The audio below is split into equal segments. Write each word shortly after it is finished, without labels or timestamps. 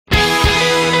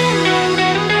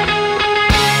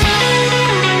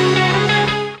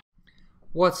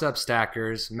What's up,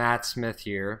 Stackers? Matt Smith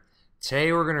here.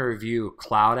 Today we're going to review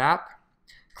Cloud App.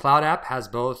 Cloud App has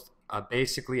both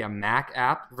basically a Mac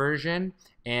app version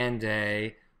and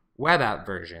a web app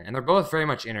version, and they're both very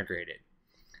much integrated.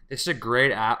 This is a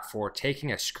great app for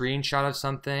taking a screenshot of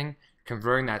something,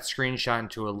 converting that screenshot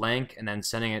into a link, and then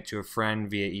sending it to a friend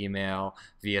via email,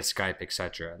 via Skype,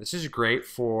 etc. This is great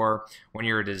for when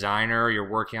you're a designer, you're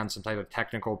working on some type of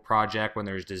technical project, when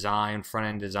there's design,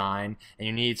 front-end design, and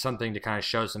you need something to kind of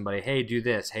show somebody, hey, do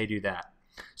this, hey, do that.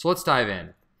 So let's dive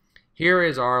in. Here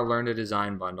is our Learn to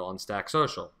Design bundle on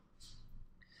StackSocial.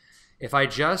 If I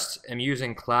just am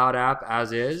using Cloud App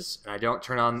as is, and I don't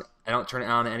turn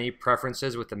on any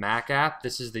preferences with the Mac app,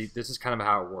 this is kind of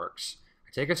how it works.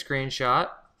 Take a screenshot.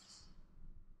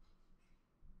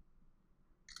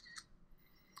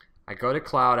 I go to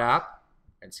Cloud App.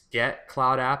 It's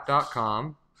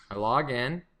getcloudapp.com. I log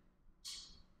in.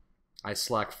 I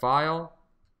select File,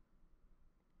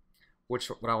 what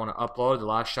I want to upload, the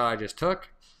last shot I just took.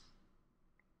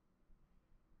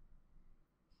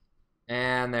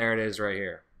 And there it is right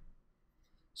here.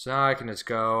 So now I can just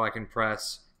go, I can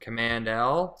press Command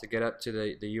L to get up to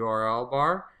the URL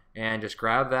bar, and just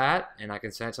grab that and I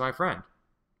can send it to my friend.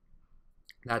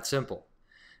 That's simple.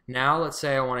 Now let's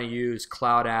say I want to use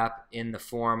Cloud App in the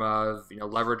form of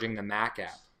leveraging the Mac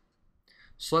app.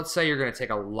 So let's say you're going to take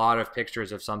a lot of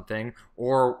pictures of something,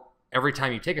 or every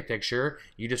time you take a picture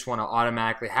you just want to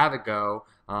automatically have it go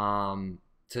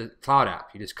to Cloud App.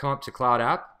 You just come up to Cloud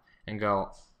App and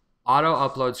go auto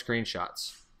upload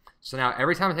screenshots. So now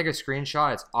every time I take a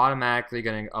screenshot, it's automatically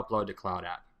going to upload to Cloud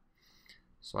App.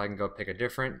 So I can go pick a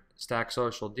different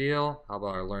StackSocial deal. How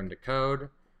about our Learn to Code,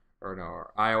 or no,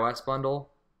 our iOS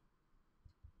bundle?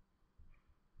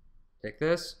 Take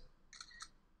this.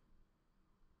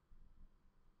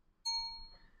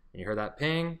 And you heard that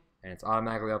ping, and it's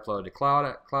automatically uploaded to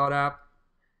Cloud App,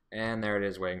 and there it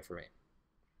is waiting for me.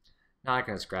 Now I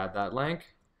can just grab that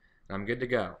link, and I'm good to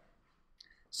go.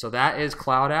 So that is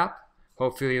Cloud App.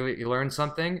 Hopefully you learned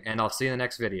something, and I'll see you in the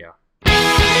next video.